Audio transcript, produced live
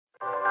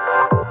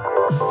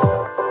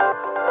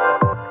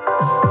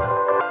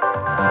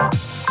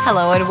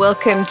Hello and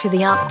welcome to The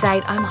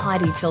Update. I'm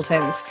Heidi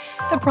Tiltons.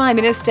 The Prime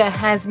Minister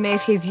has met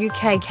his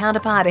UK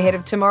counterpart ahead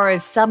of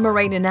tomorrow's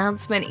submarine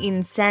announcement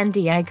in San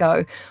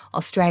Diego.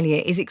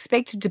 Australia is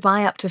expected to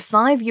buy up to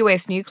 5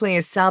 US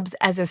nuclear subs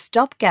as a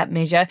stopgap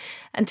measure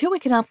until we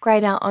can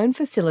upgrade our own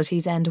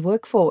facilities and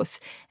workforce.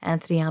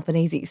 Anthony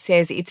Albanese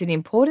says it's an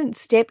important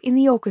step in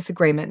the AUKUS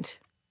agreement.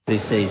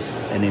 This is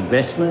an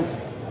investment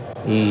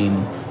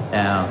in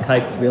our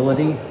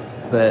capability,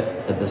 but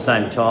at the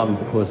same time,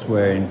 of course,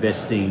 we're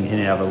investing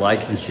in our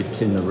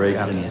relationships in the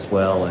region as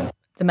well.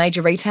 The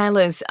major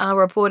retailers are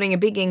reporting a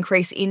big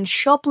increase in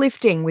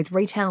shoplifting, with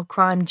retail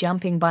crime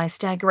jumping by a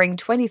staggering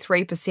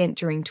 23%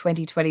 during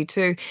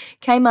 2022.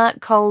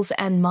 Kmart, Coles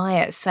and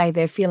Myer say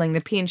they're feeling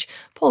the pinch.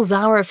 Paul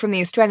Zara from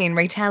the Australian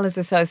Retailers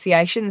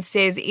Association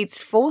says it's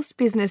forced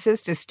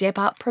businesses to step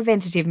up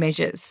preventative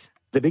measures.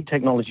 The big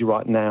technology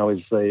right now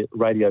is the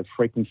radio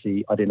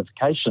frequency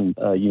identification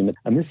unit,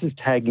 and this is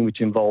tagging which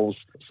involves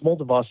small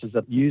devices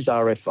that use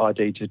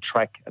RFID to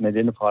track and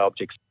identify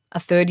objects. A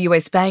third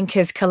US bank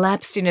has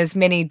collapsed in as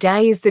many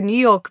days. The New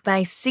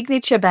York-based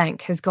Signature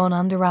Bank has gone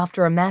under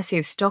after a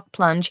massive stock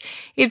plunge.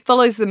 It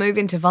follows the move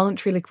into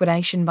voluntary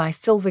liquidation by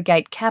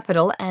Silvergate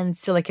Capital and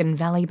Silicon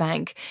Valley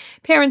Bank.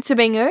 Parents are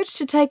being urged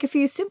to take a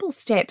few simple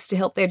steps to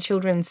help their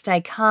children stay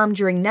calm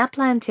during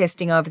NAPLAN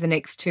testing over the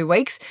next 2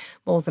 weeks.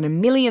 More than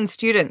 1 million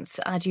students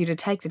are due to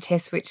take the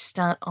tests, which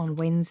start on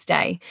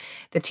Wednesday.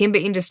 The timber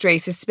industry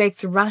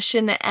suspects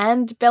Russian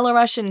and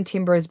Belarusian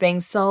timber is being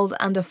sold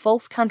under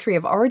false country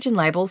of origin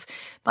labels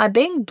by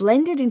being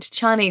blended into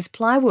Chinese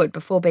plywood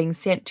before being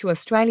sent to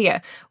Australia.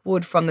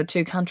 Wood from the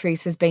two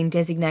countries has been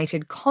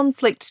designated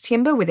conflict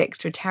timber with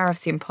extra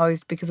tariffs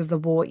imposed because of the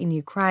war in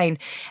Ukraine.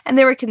 And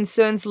there are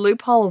concerns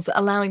loopholes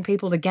allowing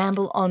people to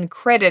gamble on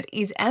credit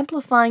is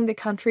amplifying the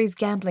country's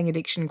gambling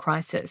addiction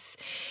crisis.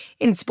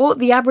 In sport,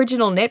 the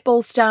Aboriginal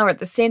netball star at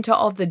the centre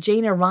of the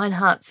Gina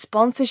Rinehart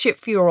sponsorship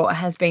furore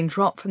has been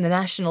dropped from the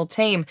national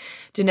team.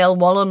 Janelle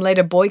Wallam led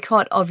a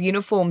boycott of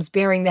uniforms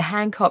bearing the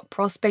Hancock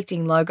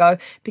prospecting logo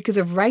because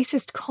of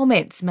racist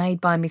comments made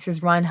by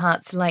Mrs.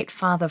 Rinehart's late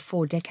father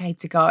 4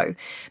 decades ago.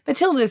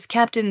 Matilda's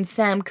captain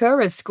Sam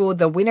Kerr has scored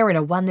the winner in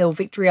a 1-0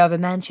 victory over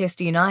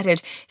Manchester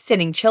United,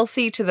 sending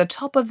Chelsea to the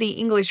top of the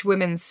English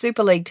Women's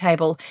Super League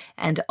table,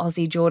 and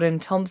Aussie Jordan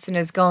Thompson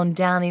has gone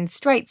down in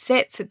straight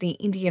sets at the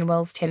Indian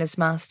Wells Tennis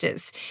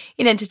Masters.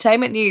 In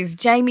entertainment news,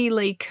 Jamie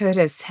Lee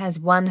Curtis has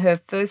won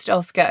her first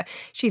Oscar.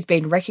 She's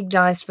been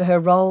recognised for her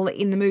role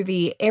in the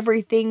movie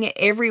Everything,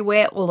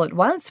 Everywhere, All at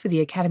Once with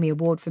the Academy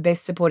Award for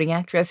Best Supporting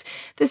Actress.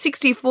 The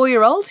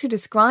 64-year-old, who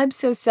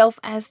describes herself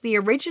as the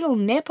original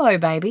Nepo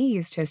baby,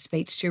 used her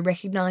speech to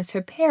recognise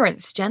her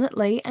parents, Janet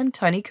Leigh and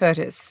Tony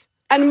Curtis.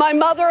 And my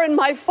mother and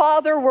my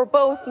father were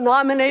both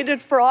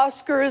nominated for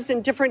Oscars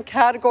in different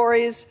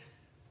categories.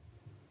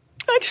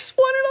 I just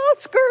won an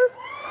Oscar.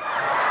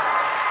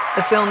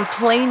 The film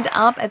cleaned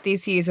up at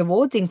this year's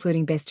awards,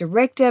 including Best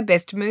Director,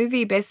 Best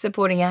Movie, Best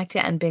Supporting Actor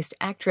and Best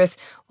Actress,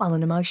 while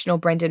an emotional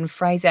Brendan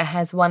Fraser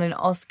has won an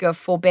Oscar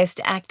for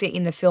Best Actor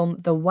in the film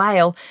The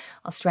Whale.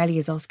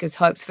 Australia's Oscars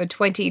hopes for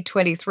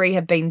 2023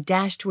 have been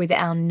dashed, with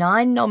our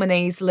 9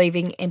 nominees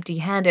leaving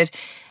empty-handed.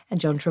 And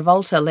John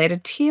Travolta led a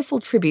tearful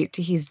tribute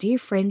to his dear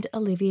friend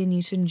Olivia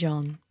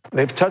Newton-John.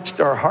 They've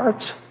touched our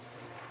hearts,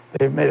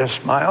 they've made us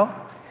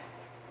smile,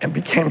 and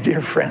became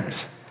dear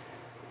friends,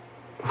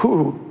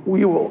 who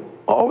we will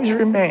always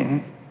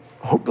remain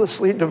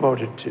hopelessly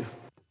devoted to.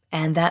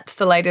 And that's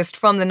the latest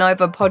from the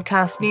Nova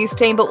Podcast News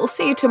team, but we'll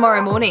see you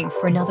tomorrow morning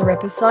for another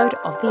episode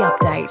of The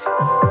Update.